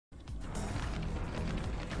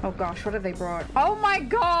Oh gosh, what have they brought? Oh my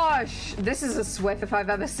gosh! This is a Swift if I've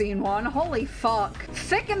ever seen one. Holy fuck.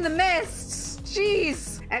 Thicken the mists!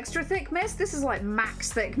 Jeez! Extra thick mist? This is like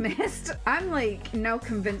max thick mist. I'm like no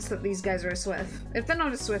convinced that these guys are a Swift. If they're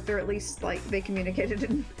not a Swift, they're at least like they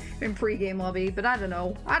communicated in pre-game lobby, but I don't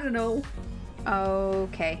know. I don't know.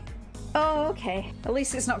 Okay. Oh, okay. At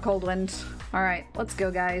least it's not cold wind. Alright, let's go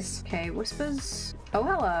guys. Okay, whispers. Oh,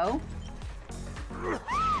 hello.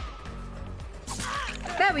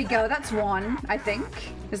 There we go, that's one, I think.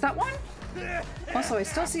 Is that one? Also, I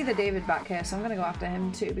still see the David back here, so I'm gonna go after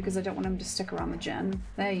him too, because I don't want him to stick around the gen.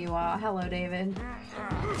 There you are. Hello, David.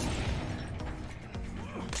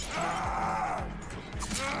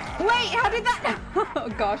 Wait, how did that? Oh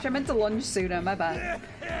gosh, I meant to lunge sooner, my bad.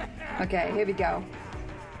 Okay, here we go.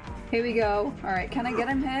 Here we go. Alright, can I get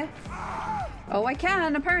him here? Oh, I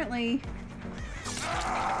can, apparently.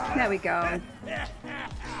 There we go.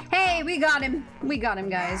 Hey, we got him. We got him,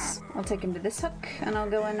 guys. I'll take him to this hook, and I'll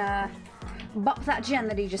go and, bop that gen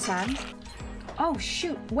that he just had. Oh,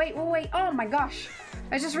 shoot. Wait, wait, wait. Oh, my gosh.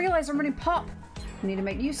 I just realized I'm running pop. I need to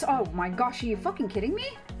make use. Oh, my gosh. Are you fucking kidding me?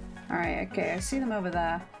 Alright, okay. I see them over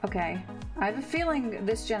there. Okay. I have a feeling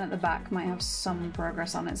this gen at the back might have some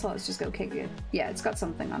progress on it, so let's just go kick it. Yeah, it's got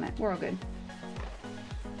something on it. We're all good.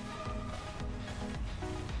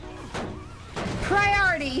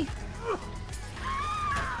 Priority!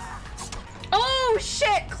 Oh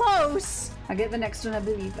shit, close! I get the next one, I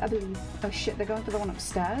believe. Oh shit, they're going for the one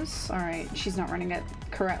upstairs? Alright, she's not running it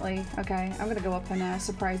correctly. Okay, I'm gonna go up and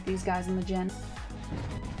surprise these guys in the gen.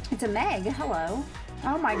 It's a Meg, hello.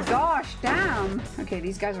 Oh my gosh, damn! Okay,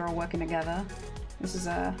 these guys are all working together. This is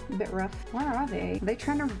a bit rough. Where are they? Are they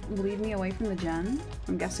trying to lead me away from the gen?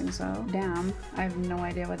 I'm guessing so. Damn, I have no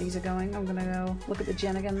idea where these are going. I'm gonna go look at the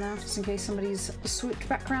gen again now, just in case somebody's swooped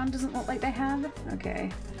background doesn't look like they have.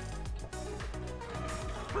 Okay.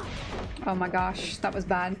 Oh my gosh, that was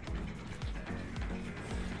bad.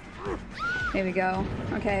 Here we go.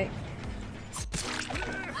 Okay.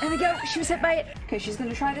 There we go. She was hit by it. Okay, she's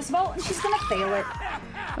gonna try this vault and she's gonna fail it.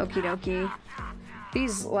 Okie dokie.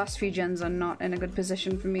 These last few gens are not in a good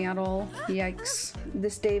position for me at all. Yikes.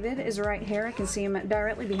 This David is right here. I can see him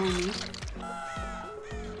directly behind me.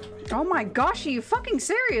 Oh my gosh, are you fucking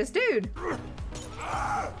serious, dude?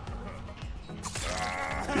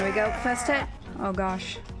 There we go. First hit. Oh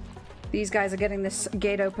gosh. These guys are getting this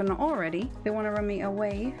gate open already. They want to run me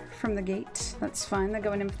away from the gate. That's fine. They're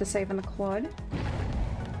going in for the save on the quad.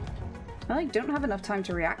 I like don't have enough time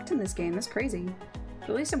to react in this game. That's crazy. But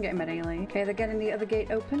at least I'm getting melee. Okay, they're getting the other gate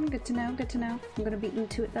open. Good to know. Good to know. I'm gonna beat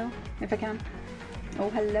into it though, if I can. Oh,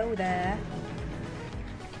 hello there.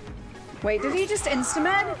 Wait, did he just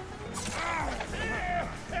insta-med?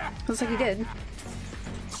 Looks like he did.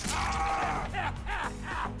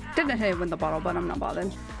 Didn't hit him with the bottle, but I'm not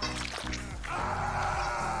bothered.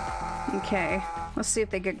 Okay, let's see if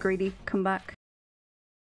they get greedy. Come back.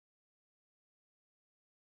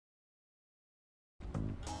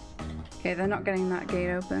 Okay, they're not getting that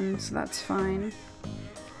gate open, so that's fine.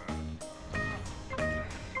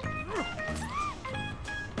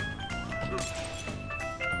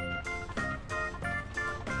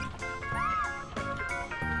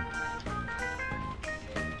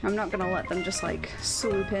 I'm not gonna let them just like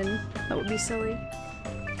swoop in. That would be silly.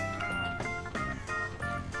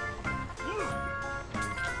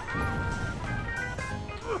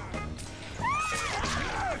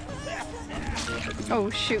 Oh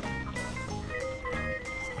shoot.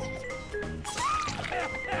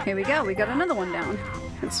 Here we go, we got another one down.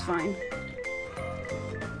 That's fine.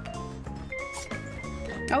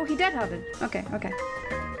 Oh, he dead hearted. Okay, okay.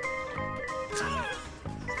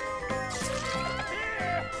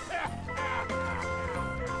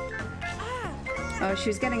 Oh, she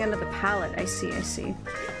was getting under the pallet. I see, I see.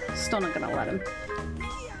 Still not gonna let him.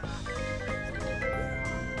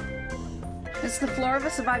 It's the floor of a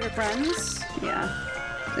survivor, friends. Yeah.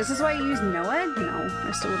 This is why you use NOED? No,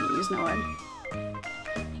 I still wouldn't use NOED.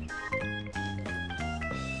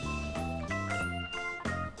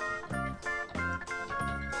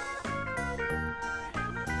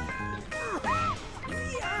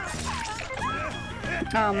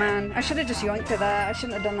 Oh man, I should have just yoinked it there. I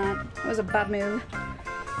shouldn't have done that. It was a bad move.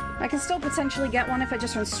 I can still potentially get one if I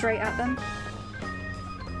just run straight at them.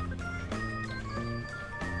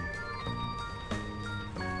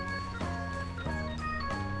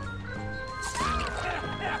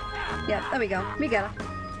 Yeah, there we go. We get her.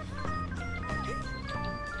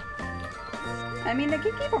 I mean, they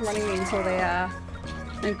can keep on running me until they,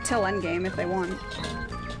 until endgame if they want.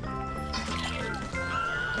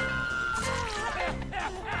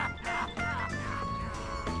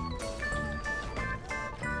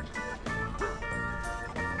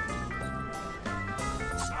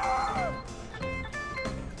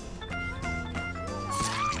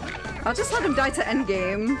 I'll just let him die to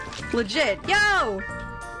endgame. Legit. Yo!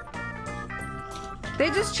 They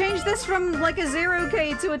just changed this from like a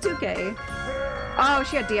 0K to a 2K. Oh,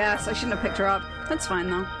 she had DS. I shouldn't have picked her up. That's fine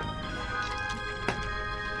though.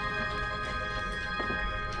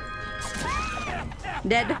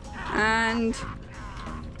 Dead. And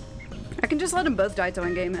I can just let them both die to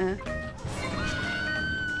endgame here.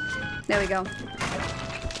 There we go.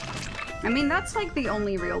 I mean, that's like the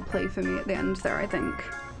only real play for me at the end there, I think.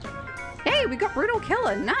 Hey, we got Brutal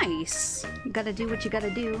Killer. Nice. You gotta do what you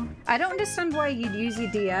gotta do. I don't understand why you'd use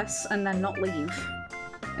your DS and then not leave.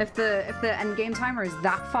 If the endgame timer is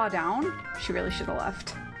that far down, she really should have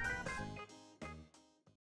left.